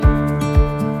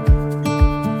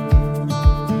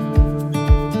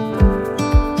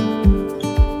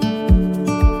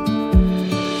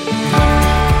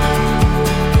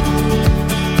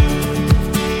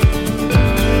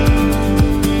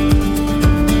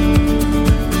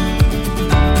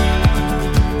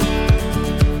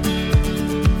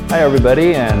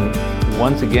everybody, and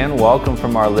once again, welcome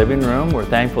from our living room. We're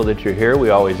thankful that you're here. We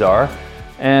always are.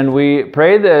 And we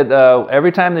pray that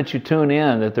every time that you tune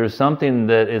in, that there's something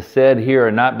that is said here,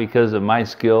 not because of my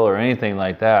skill or anything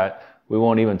like that. We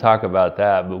won't even talk about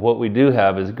that. But what we do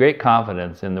have is great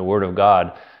confidence in the Word of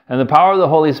God and the power of the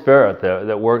Holy Spirit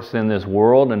that works in this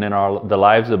world and in the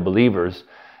lives of believers,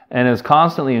 and is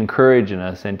constantly encouraging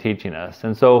us and teaching us.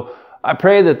 And so I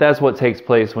pray that that's what takes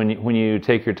place when you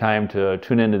take your time to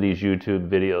tune into these YouTube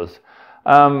videos.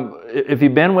 If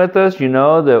you've been with us, you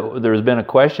know that there's been a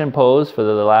question posed for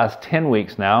the last 10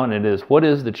 weeks now, and it is, what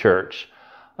is the church?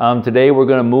 Today we're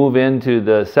going to move into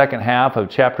the second half of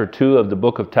chapter 2 of the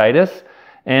book of Titus,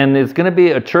 and it's going to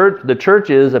be a church. The church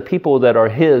is a people that are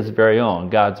His very own,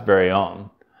 God's very own.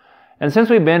 And since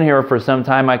we've been here for some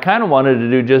time, I kind of wanted to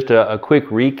do just a quick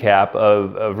recap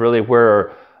of really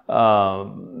where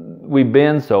we've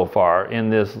been so far in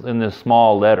this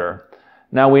small letter.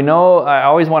 Now we know, I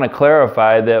always want to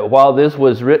clarify that while this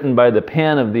was written by the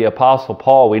pen of the Apostle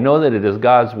Paul, we know that it is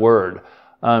God's Word.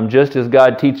 Just as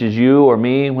God teaches you or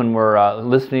me when we're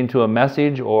listening to a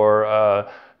message or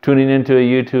tuning into a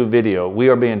YouTube video, we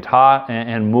are being taught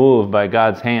and moved by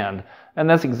God's hand. And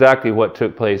that's exactly what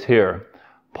took place here.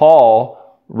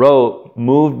 Paul wrote,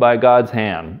 moved by God's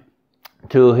hand,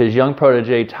 to his young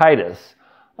protege Titus,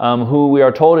 who we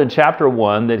are told in chapter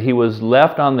 1 that he was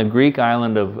left on the Greek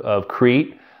island of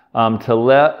Crete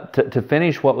to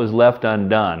finish what was left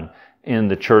undone in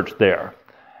the church there.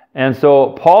 And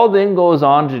so Paul then goes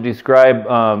on to describe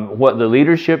what the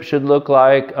leadership should look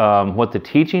like, what the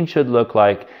teaching should look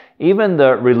like, even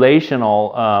the relational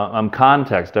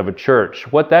context of a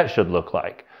church, what that should look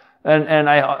like.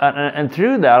 And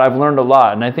through that I've learned a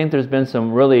lot, and I think there's been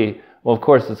some really, well, of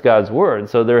course, it's God's Word,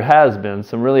 so there has been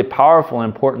some really powerful,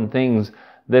 important things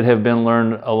that have been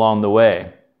learned along the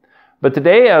way. But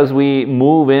today, as we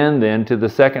move in then to the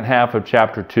second half of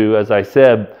chapter 2, as I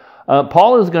said,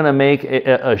 Paul is going to make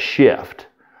a shift.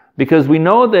 Because we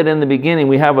know that in the beginning,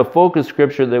 we have a focus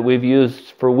scripture that we've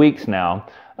used for weeks now.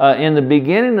 In the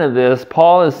beginning of this,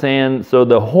 Paul is saying, so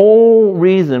the whole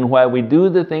reason why we do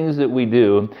the things that we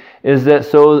do is that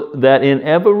so that in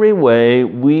every way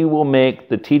we will make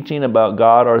the teaching about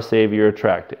God our Savior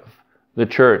attractive, the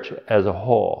church as a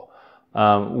whole.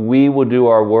 We will do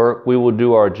our work, we will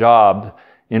do our job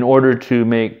in order to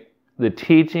make the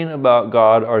teaching about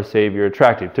God our Savior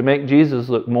attractive, to make Jesus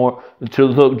to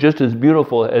look just as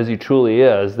beautiful as He truly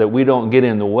is, that we don't get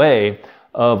in the way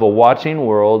of a watching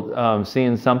world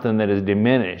seeing something that is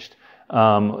diminished,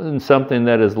 something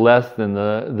that is less than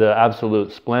the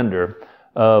absolute splendor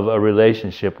of a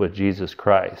relationship with Jesus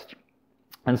Christ.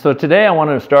 And so today I want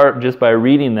to start just by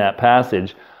reading that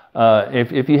passage.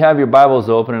 If you have your Bibles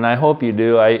open, and I hope you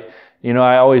do, I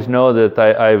always know that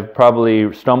I've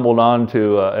probably stumbled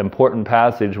onto an important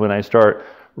passage when I start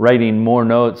writing more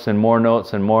notes and more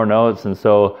notes and more notes. And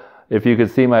so if you could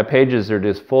see, my pages are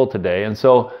just full today. And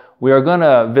so we are going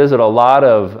to visit a lot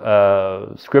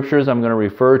of scriptures I'm going to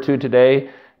refer to today.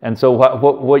 And so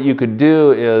what you could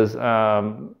do is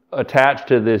attached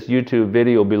to this YouTube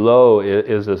video below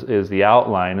is the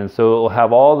outline. And so it will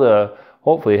have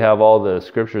hopefully have all the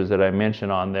scriptures that I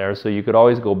mentioned on there. So you could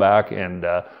always go back and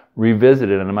revisit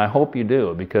it. And I hope you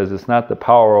do, because it's not the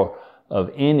power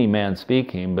of any man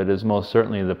speaking, but it's most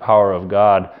certainly the power of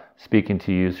God speaking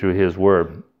to you through His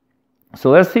Word. So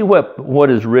let's see what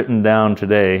is written down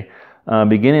today,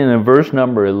 beginning in verse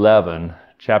number 11,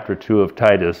 chapter 2 of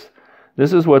Titus.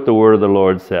 This is what the word of the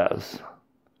Lord says.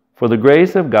 For the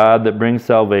grace of God that brings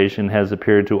salvation has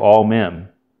appeared to all men.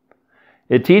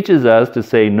 It teaches us to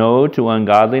say no to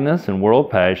ungodliness and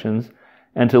world passions,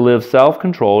 and to live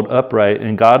self-controlled, upright,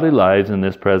 and godly lives in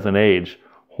this present age,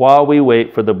 while we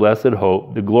wait for the blessed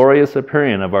hope, the glorious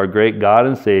appearing of our great God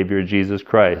and Savior, Jesus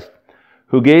Christ,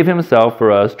 who gave Himself for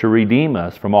us to redeem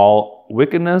us from all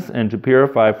wickedness and to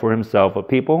purify for Himself a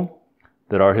people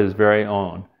that are His very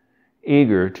own,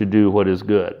 eager to do what is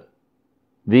good.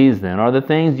 These then are the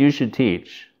things you should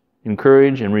teach,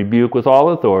 encourage, and rebuke with all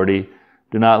authority.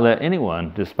 Do not let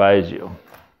anyone despise you.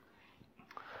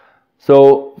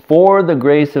 So, for the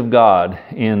grace of God,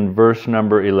 in verse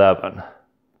number 11,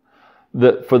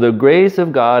 for the grace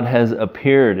of God has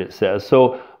appeared, it says.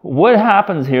 So, what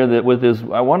happens here that with this,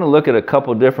 I want to look at a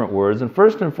couple different words. And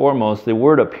first and foremost, the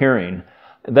word appearing.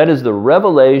 That is the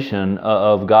revelation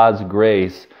of God's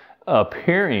grace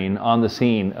appearing on the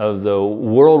scene of the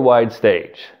worldwide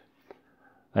stage.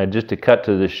 Just to cut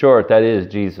to the short, that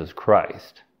is Jesus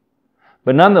Christ.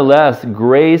 But nonetheless,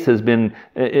 grace has been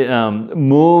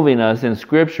moving us in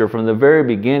Scripture from the very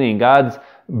beginning. God's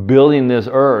building this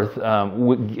earth,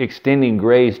 extending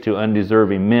grace to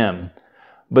undeserving men.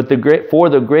 But for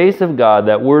the grace of God,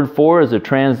 that word "for" is a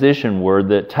transition word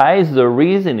that ties the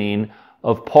reasoning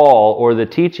of Paul or the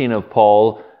teaching of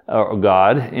Paul or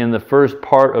God in the first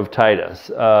part of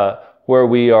Titus, where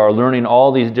we are learning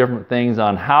all these different things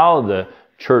on how the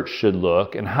church should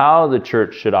look and how the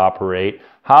church should operate,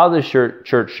 how the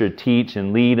church should teach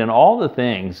and lead and all the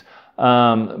things.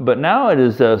 But now it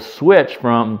is a switch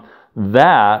from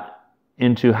that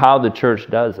into how the church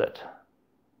does it,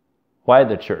 why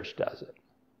the church does it.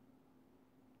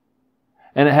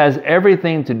 And it has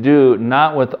everything to do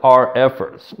not with our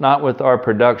efforts, not with our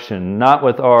production, not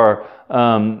with our,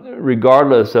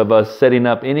 regardless of us setting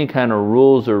up any kind of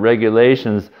rules or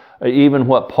regulations, or even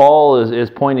what Paul is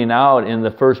pointing out in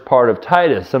the first part of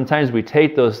Titus. Sometimes we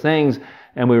take those things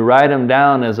and we write them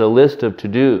down as a list of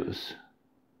to-dos.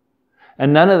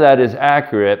 And none of that is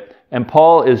accurate, and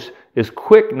Paul is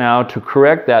quick now to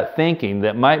correct that thinking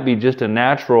that might be just a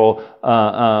natural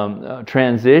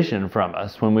transition from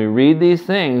us. When we read these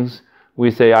things,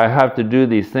 we say, I have to do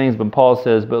these things, but Paul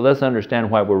says, but let's understand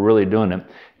why we're really doing it.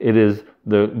 It is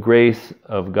the grace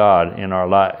of God in our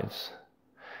lives.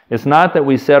 It's not that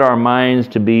we set our minds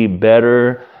to be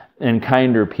better and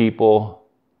kinder people,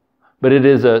 but it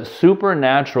is a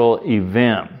supernatural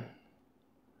event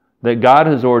that God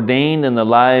has ordained in the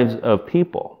lives of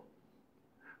people.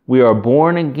 We are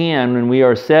born again and we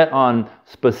are set on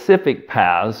specific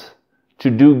paths to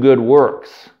do good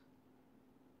works.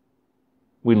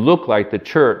 We look like the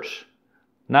church,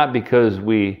 not because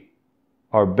we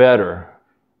are better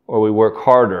or we work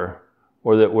harder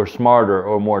or that we're smarter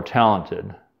or more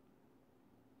talented,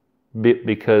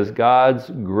 because God's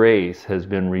grace has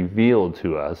been revealed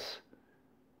to us,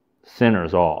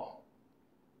 sinners all.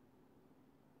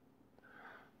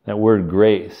 That word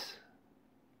grace,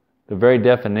 the very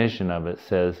definition of it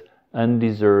says,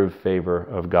 undeserved favor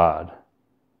of God.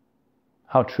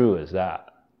 How true is that?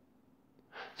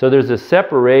 So there's a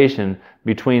separation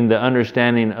between the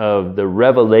understanding of the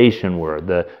revelation word,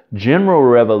 the general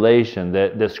revelation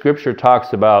that the Scripture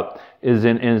talks about is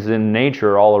in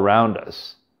nature all around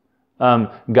us.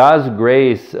 God's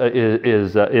grace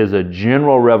is a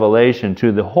general revelation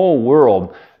to the whole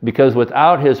world, because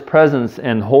without His presence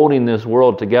and holding this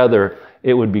world together,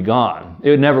 it would be gone.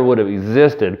 It never would have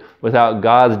existed without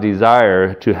God's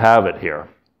desire to have it here.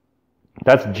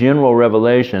 That's general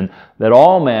revelation that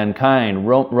all mankind,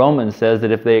 Romans says that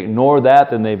if they ignore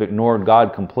that, then they've ignored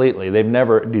God completely. They've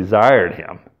never desired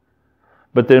Him.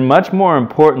 But then much more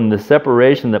important, the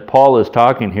separation that Paul is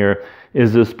talking here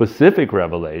is the specific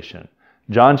revelation.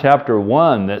 John chapter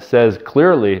 1 that says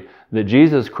clearly that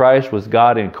Jesus Christ was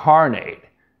God incarnate.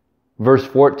 Verse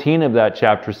 14 of that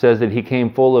chapter says that He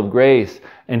came full of grace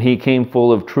and He came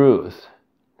full of truth.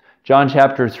 John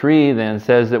chapter 3 then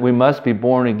says that we must be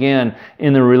born again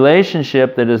in the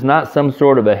relationship that is not some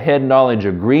sort of a head knowledge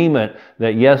agreement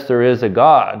that yes, there is a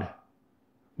God.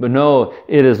 But no,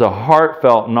 it is a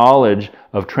heartfelt knowledge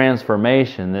of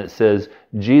transformation that says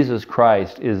Jesus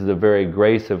Christ is the very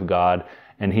grace of God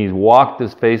and He's walked the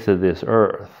face of this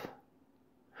earth.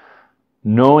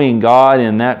 Knowing God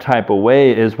in that type of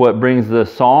way is what brings the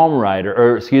psalm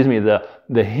writer,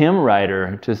 the hymn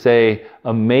writer to say,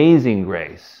 amazing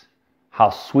grace. How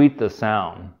sweet the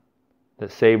sound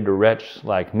that saved a wretch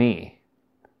like me.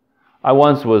 I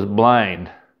once was blind,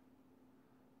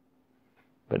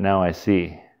 but now I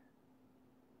see.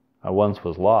 I once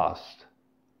was lost,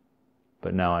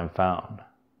 but now I'm found.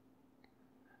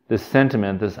 This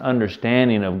sentiment, this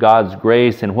understanding of God's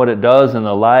grace and what it does in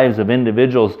the lives of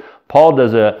individuals, Paul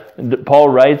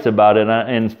writes about it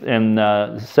in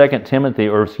 2 Timothy,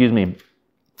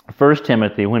 1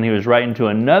 Timothy, when he was writing to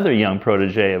another young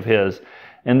protege of his.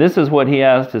 And this is what he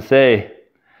has to say.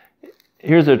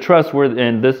 Here's a trustworthy,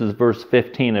 and this is verse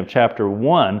 15 of chapter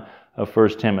 1 of 1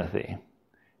 Timothy.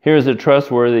 Here's a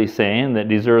trustworthy saying that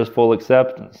deserves full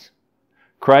acceptance.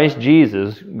 Christ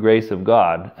Jesus, grace of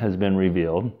God, has been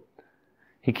revealed.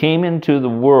 He came into the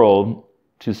world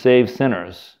to save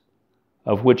sinners,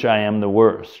 of which I am the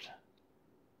worst.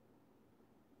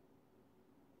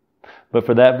 But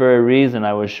for that very reason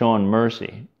I was shown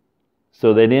mercy,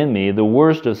 so that in me, the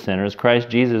worst of sinners, Christ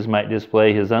Jesus might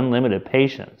display His unlimited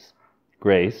patience,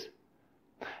 grace,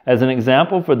 as an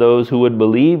example for those who would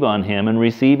believe on Him and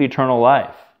receive eternal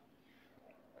life.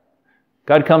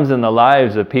 God comes in the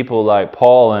lives of people like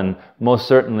Paul and most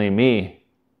certainly me,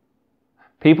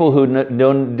 people who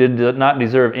did not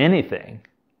deserve anything,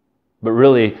 but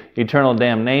really eternal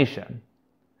damnation.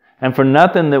 And for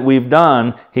nothing that we've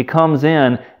done, He comes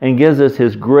in and gives us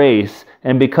His grace.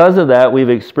 And because of that, we've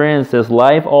experienced this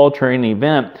life-altering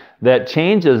event that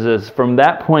changes us from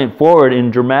that point forward in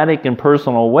dramatic and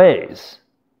personal ways.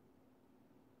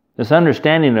 This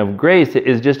understanding of grace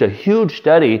is just a huge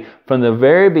study from the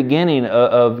very beginning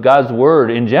of God's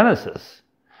Word in Genesis.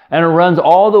 And it runs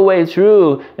all the way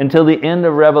through until the end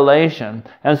of Revelation.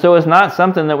 And so it's not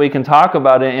something that we can talk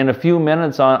about in a few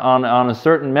minutes on a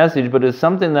certain message, but it's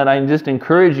something that I just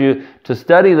encourage you to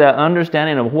study, that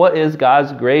understanding of what is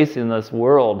God's grace in this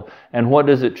world and what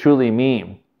does it truly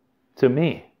mean to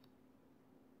me.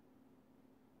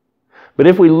 But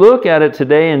if we look at it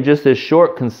today in just this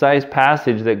short, concise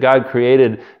passage that God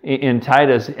created in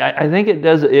Titus, I think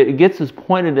it gets us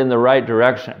pointed in the right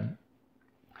direction.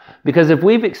 Because if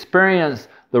we've experienced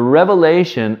the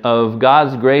revelation of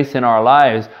God's grace in our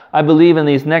lives, I believe in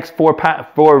these next four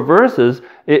verses,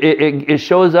 it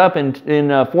shows up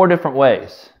in 4 different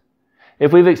ways.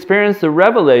 If we've experienced the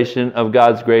revelation of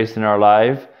God's grace in our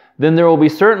life, then there will be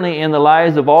certainly in the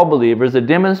lives of all believers a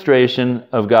demonstration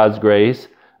of God's grace,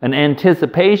 an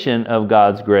anticipation of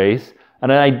God's grace,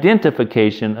 an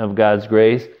identification of God's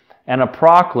grace, and a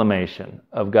proclamation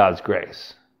of God's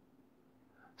grace.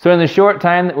 So in the short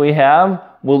time that we have,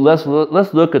 let's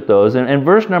look at those. And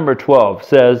verse number 12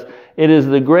 says, "It is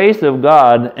the grace of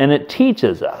God, and it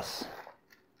teaches us."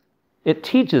 It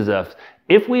teaches us.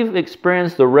 If we've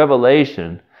experienced the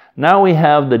revelation, now we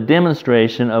have the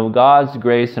demonstration of God's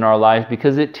grace in our life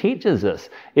because it teaches us.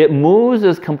 It moves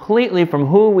us completely from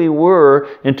who we were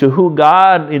into who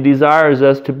God desires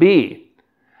us to be.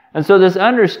 And so this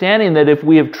understanding that if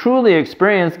we have truly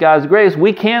experienced God's grace,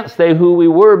 we can't stay who we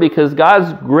were because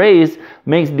God's grace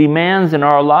makes demands in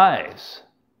our lives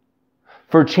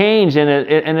for change. And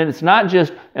it's not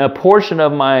just a portion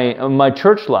of my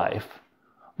church life,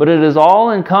 but it is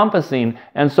all encompassing.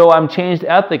 And so I'm changed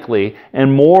ethically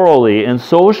and morally and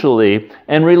socially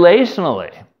and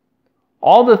relationally.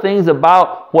 All the things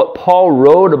about what Paul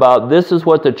wrote about, this is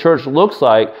what the church looks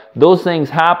like, those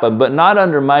things happen, but not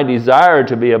under my desire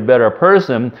to be a better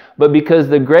person, but because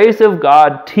the grace of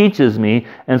God teaches me,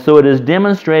 and so it is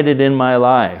demonstrated in my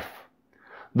life.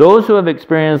 Those who have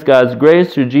experienced God's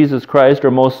grace through Jesus Christ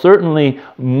are most certainly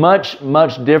much,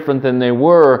 much different than they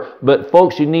were, but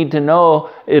folks, you need to know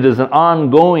it is an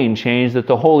ongoing change that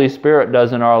the Holy Spirit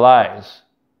does in our lives.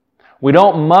 We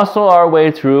don't muscle our way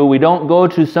through. We don't go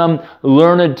to some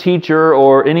learned teacher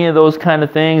or any of those kind of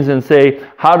things and say,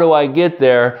 how do I get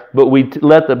there? But we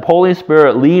let the Holy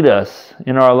Spirit lead us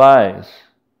in our lives.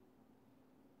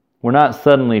 We're not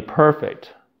suddenly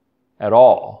perfect at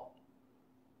all.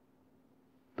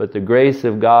 But the grace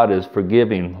of God is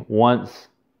forgiving once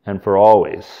and for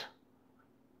always.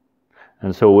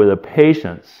 And so with the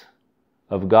patience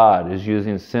of God is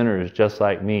using sinners just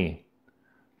like me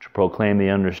to proclaim the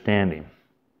understanding.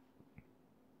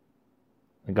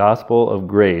 The gospel of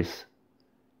grace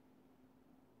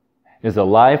is a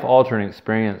life-altering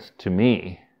experience to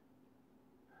me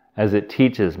as it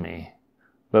teaches me.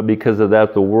 But because of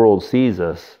that, the world sees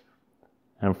us,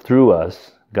 and through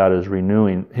us, God is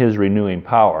renewing His renewing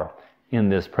power in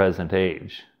this present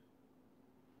age.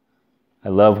 I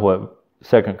love what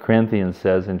 2 Corinthians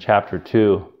says in chapter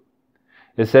 2.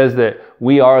 It says that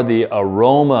we are the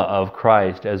aroma of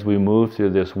Christ as we move through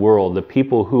this world, the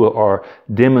people who are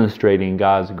demonstrating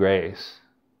God's grace.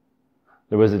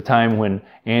 There was a time when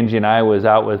Angie and I was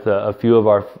out with a few of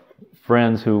our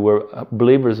friends who were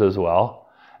believers as well,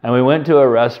 and we went to a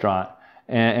restaurant,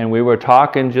 and we were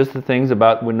talking just the things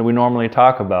about when we normally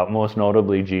talk about, most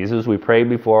notably Jesus. We prayed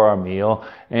before our meal,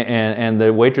 and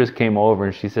the waitress came over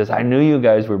and she says, "I knew you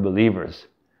guys were believers.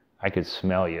 I could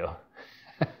smell you."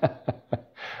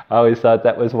 I always thought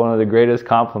that was one of the greatest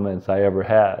compliments I ever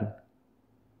had.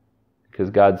 Because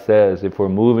God says, if we're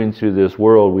moving through this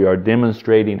world, we are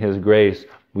demonstrating His grace.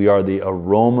 We are the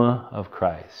aroma of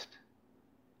Christ.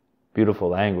 Beautiful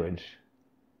language.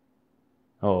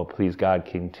 Oh, please God,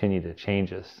 continue to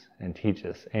change us and teach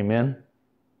us. Amen?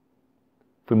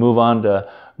 If we move on to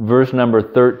verse number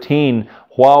 13,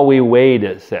 while we wait,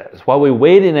 it says, while we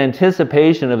wait in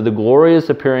anticipation of the glorious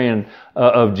appearing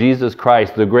of Jesus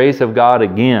Christ, the grace of God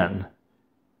again.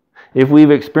 If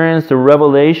we've experienced the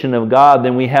revelation of God,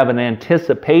 then we have an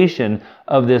anticipation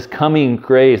of this coming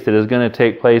grace that is going to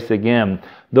take place again.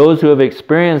 Those who have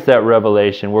experienced that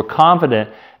revelation, we're confident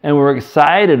and we're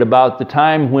excited about the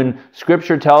time when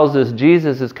Scripture tells us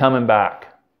Jesus is coming back.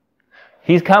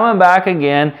 He's coming back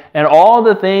again, and all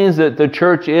the things that the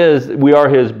church is, we are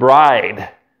His bride.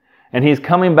 And He's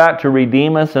coming back to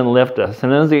redeem us and lift us.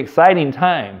 And it is an exciting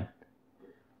time.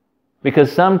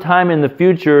 Because sometime in the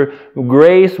future,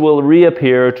 grace will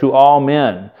reappear to all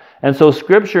men. And so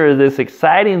Scripture, this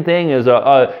exciting thing,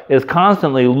 is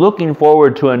constantly looking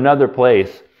forward to another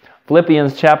place.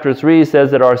 Philippians chapter 3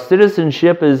 says that our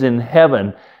citizenship is in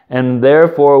heaven, and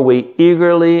therefore we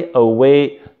eagerly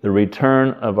await the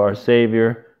return of our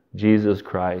Savior, Jesus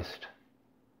Christ.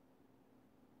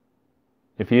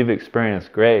 If you've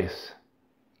experienced grace,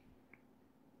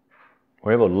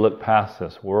 we're able to look past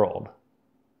this world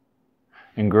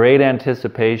in great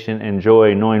anticipation and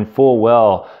joy, knowing full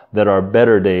well that our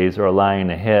better days are lying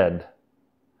ahead.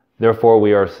 Therefore,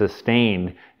 we are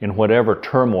sustained in whatever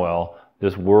turmoil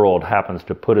this world happens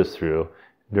to put us through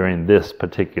during this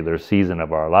particular season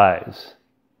of our lives.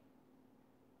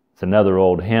 It's another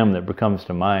old hymn that comes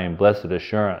to mind, Blessed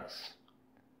Assurance,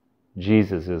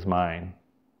 Jesus is mine.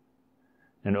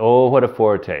 And oh, what a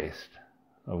foretaste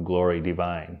of glory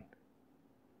divine.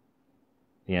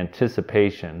 The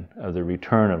anticipation of the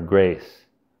return of grace,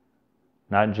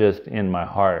 not just in my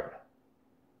heart,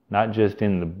 not just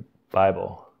in the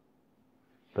Bible,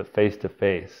 but face to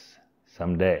face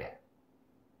someday.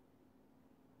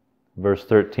 Verse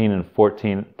 13 and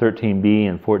 14, 13b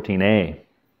and 14a.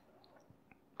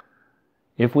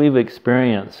 If we've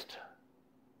experienced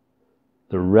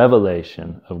the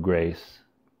revelation of grace,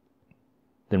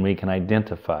 then we can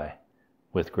identify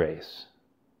with grace.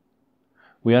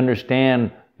 We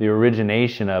understand the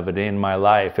origination of it in my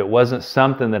life. It wasn't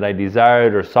something that I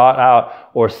desired or sought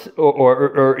out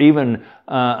or even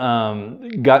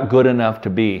got good enough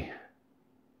to be.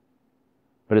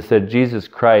 But it said Jesus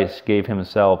Christ gave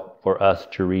himself for us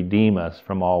to redeem us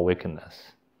from all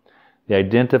wickedness. The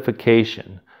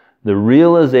identification, the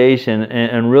realization,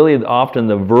 and really often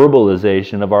the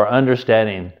verbalization of our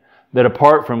understanding that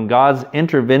apart from God's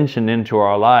intervention into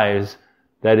our lives,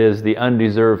 that is the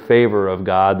undeserved favor of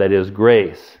God, that is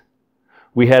grace,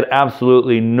 we had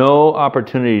absolutely no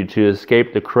opportunity to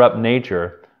escape the corrupt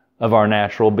nature of our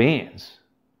natural beings.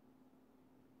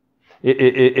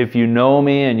 If you know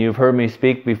me and you've heard me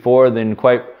speak before, then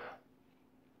quite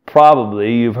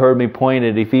probably you've heard me point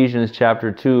at Ephesians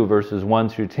chapter 2, verses 1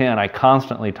 through 10. I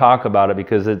constantly talk about it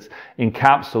because it's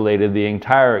encapsulated the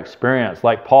entire experience.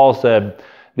 Like Paul said,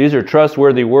 these are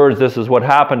trustworthy words. This is what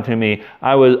happened to me.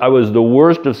 I was the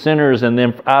worst of sinners, and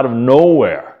then out of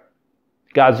nowhere,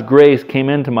 God's grace came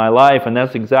into my life, and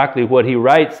that's exactly what he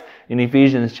writes in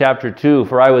Ephesians chapter 2.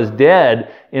 For I was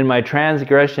dead in my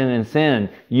transgression and sin.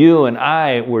 You and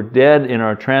I were dead in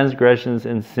our transgressions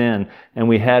and sin, and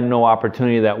we had no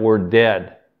opportunity that we're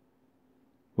dead.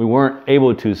 We weren't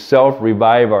able to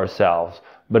self-revive ourselves,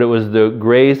 but it was the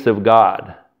grace of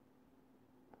God.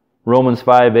 Romans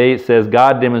 5:8 says,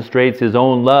 God demonstrates his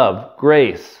own love,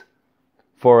 grace,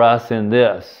 for us in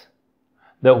this,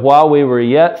 that while we were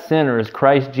yet sinners,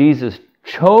 Christ Jesus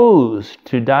chose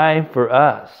to die for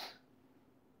us.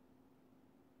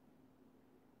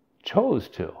 Chose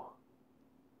to.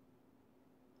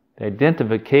 The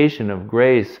identification of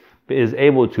grace is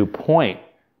able to point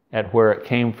at where it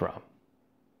came from.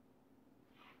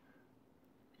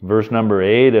 Verse number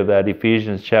 8 of that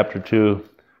Ephesians chapter 2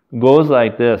 goes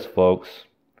like this, folks.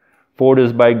 For it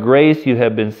is by grace you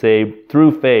have been saved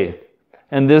through faith,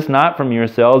 and this not from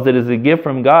yourselves, it is a gift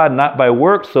from God, not by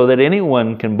works, so that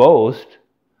anyone can boast.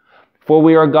 For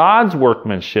we are God's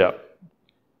workmanship,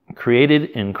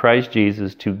 created in Christ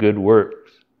Jesus to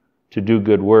do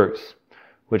good works,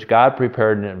 which God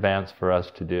prepared in advance for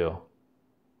us to do.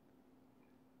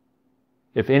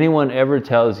 If anyone ever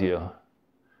tells you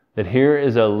that here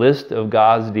is a list of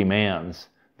God's demands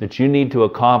that you need to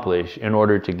accomplish in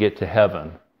order to get to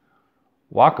heaven,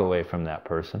 walk away from that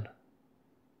person.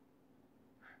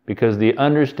 Because the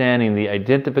understanding, the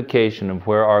identification of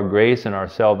where our grace and our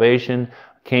salvation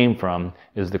came from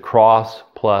is the cross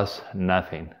plus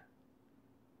nothing.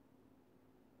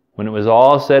 When it was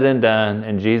all said and done,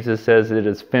 and Jesus says it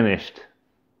is finished,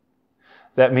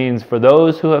 that means for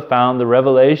those who have found the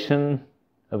revelation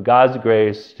of God's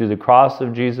grace through the cross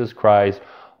of Jesus Christ,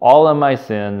 all of my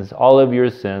sins, all of your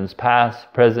sins,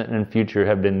 past, present, and future,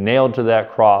 have been nailed to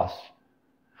that cross.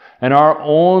 And our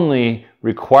only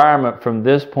requirement from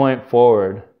this point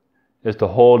forward is to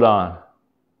hold on,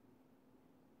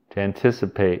 to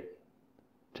anticipate,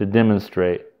 to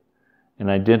demonstrate, and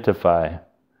identify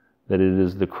that it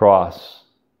is the cross.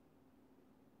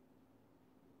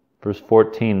 Verse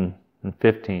 14 and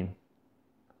 15.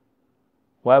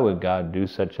 Why would God do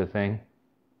such a thing?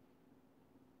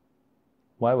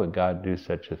 Why would God do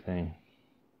such a thing?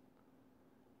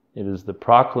 It is the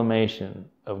proclamation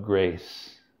of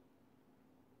grace.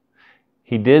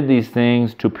 He did these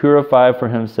things to purify for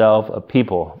himself a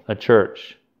people, a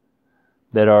church,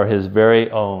 that are his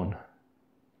very own,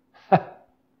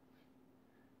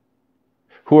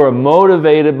 who are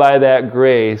motivated by that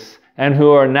grace and who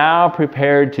are now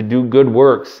prepared to do good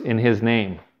works in his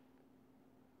name,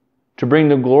 to bring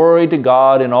the glory to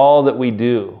God in all that we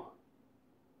do.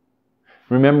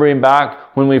 Remembering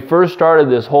back when we first started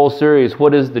this whole series,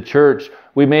 What is the Church?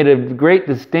 We made a great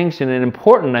distinction and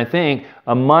important, I think,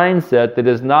 a mindset that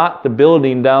is not the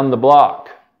building down the block.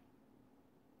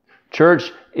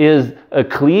 Church is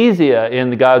ecclesia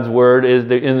in God's Word, in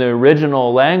the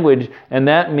original language, and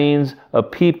that means a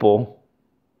people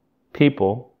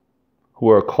who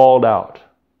are called out.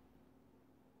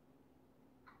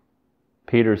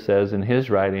 Peter says in his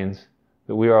writings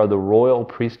that we are the royal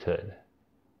priesthood.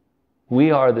 We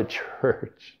are the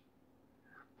church,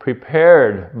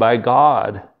 prepared by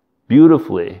God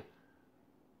beautifully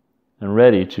and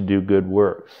ready to do good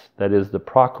works. That is the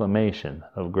proclamation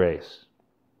of grace.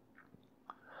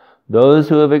 Those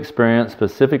who have experienced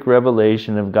specific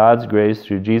revelation of God's grace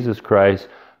through Jesus Christ,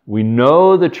 we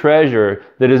know the treasure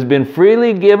that has been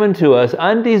freely given to us,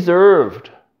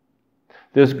 undeserved.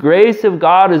 This grace of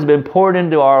God has been poured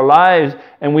into our lives,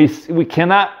 and we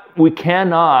cannot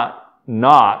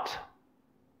not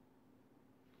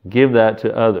give that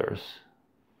to others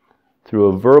through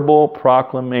a verbal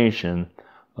proclamation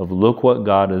of, look what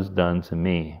God has done to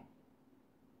me.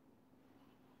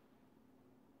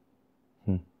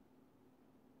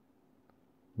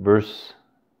 Verse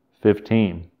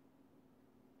 15.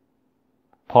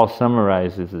 Paul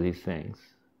summarizes these things.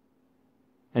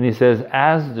 And he says,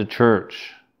 as the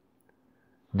church,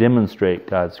 demonstrate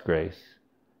God's grace.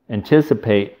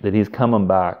 Anticipate that He's coming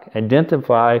back.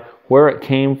 Identify where it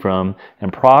came from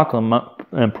and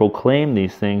proclaim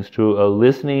these things to a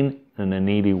listening and a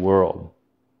needy world.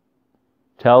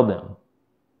 Tell them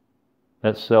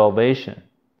that salvation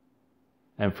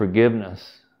and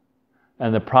forgiveness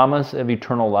and the promise of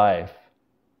eternal life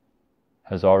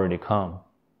has already come.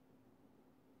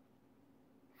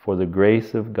 For the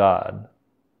grace of God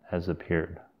has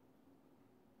appeared.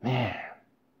 Man,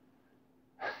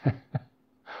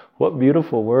 what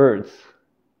beautiful words.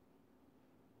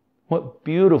 What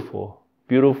beautiful,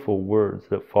 beautiful words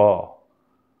that fall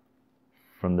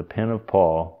from the pen of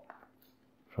Paul,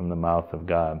 from the mouth of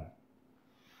God.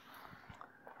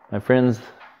 My friends,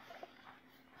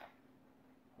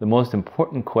 the most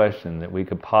important question that we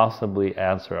could possibly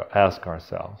ask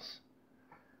ourselves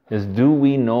is, do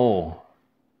we know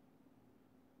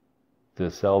the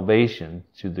salvation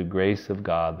through the grace of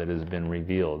God that has been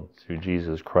revealed through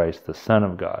Jesus Christ, the Son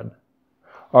of God?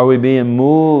 Are we being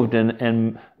moved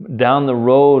and down the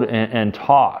road and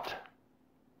taught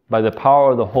by the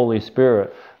power of the Holy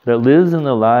Spirit that lives in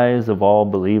the lives of all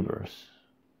believers?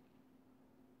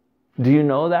 Do you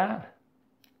know that?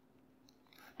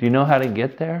 Do you know how to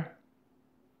get there?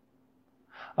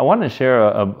 I want to share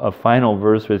a final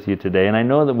verse with you today, and I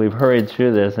know that we've hurried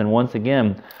through this, and once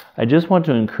again, I just want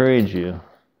to encourage you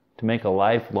to make a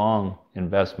lifelong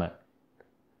investment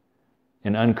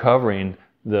in uncovering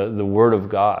the Word of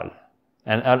God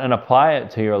and apply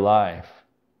it to your life.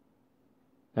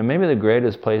 And maybe the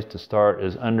greatest place to start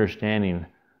is understanding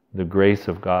the grace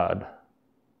of God.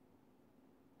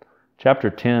 Chapter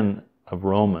 10 of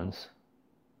Romans,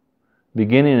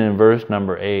 beginning in verse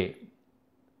number 8.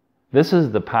 This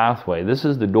is the pathway, this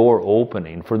is the door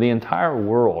opening for the entire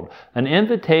world. An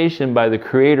invitation by the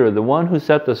Creator, the one who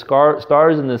set the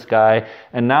stars in the sky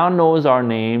and now knows our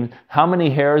names, how many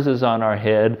hairs is on our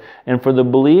head. And for the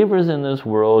believers in this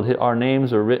world, our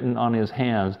names are written on His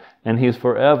hands, and He's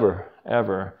forever,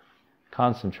 ever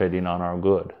concentrating on our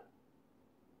good.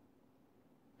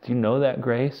 Do you know that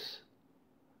grace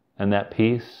and that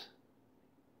peace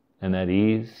and that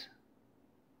ease?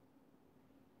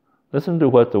 Listen to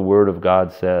what the Word of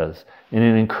God says in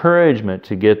an encouragement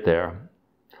to get there.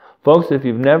 Folks, if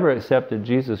you've never accepted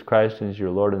Jesus Christ as your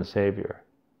Lord and Savior,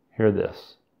 hear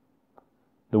this.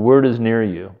 The Word is near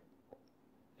you.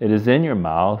 It is in your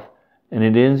mouth and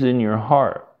it is in your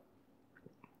heart.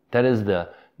 That is the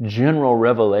general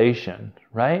revelation,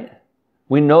 right?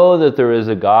 We know that there is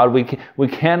a God. We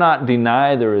cannot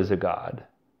deny there is a God.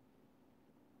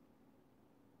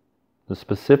 The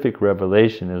specific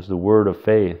revelation is the word of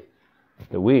faith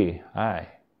that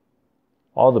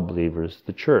all the believers,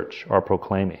 the church, are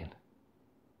proclaiming.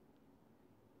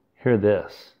 Hear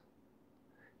this.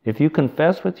 If you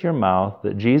confess with your mouth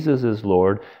that Jesus is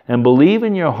Lord and believe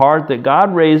in your heart that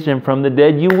God raised Him from the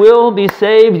dead, you will be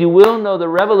saved. You will know the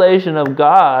revelation of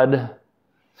God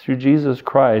through Jesus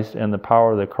Christ and the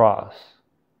power of the cross.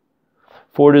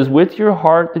 For it is with your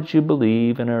heart that you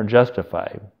believe and are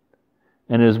justified,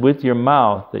 and it is with your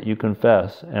mouth that you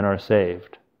confess and are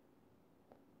saved.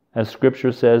 As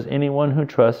Scripture says, anyone who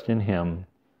trusts in Him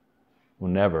will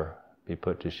never be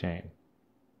put to shame.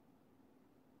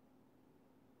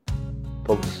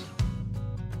 Folks,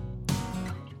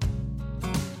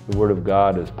 the Word of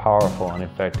God is powerful and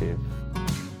effective,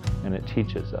 and it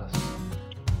teaches us.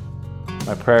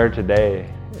 My prayer today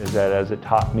is that as it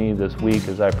taught me this week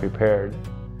as I prepared,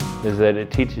 is that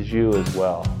it teaches you as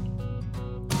well.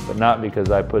 But not because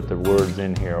I put the words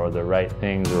in here or the right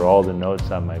things or all the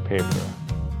notes on my paper,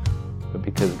 but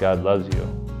because God loves you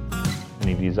and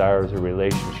He desires a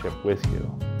relationship with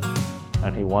you.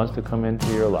 And He wants to come into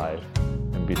your life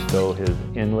and bestow His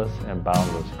endless and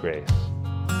boundless grace.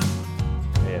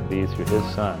 May it be through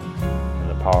His Son and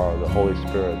the power of the Holy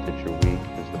Spirit that your week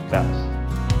is the best.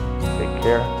 Take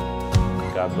care.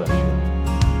 God bless you.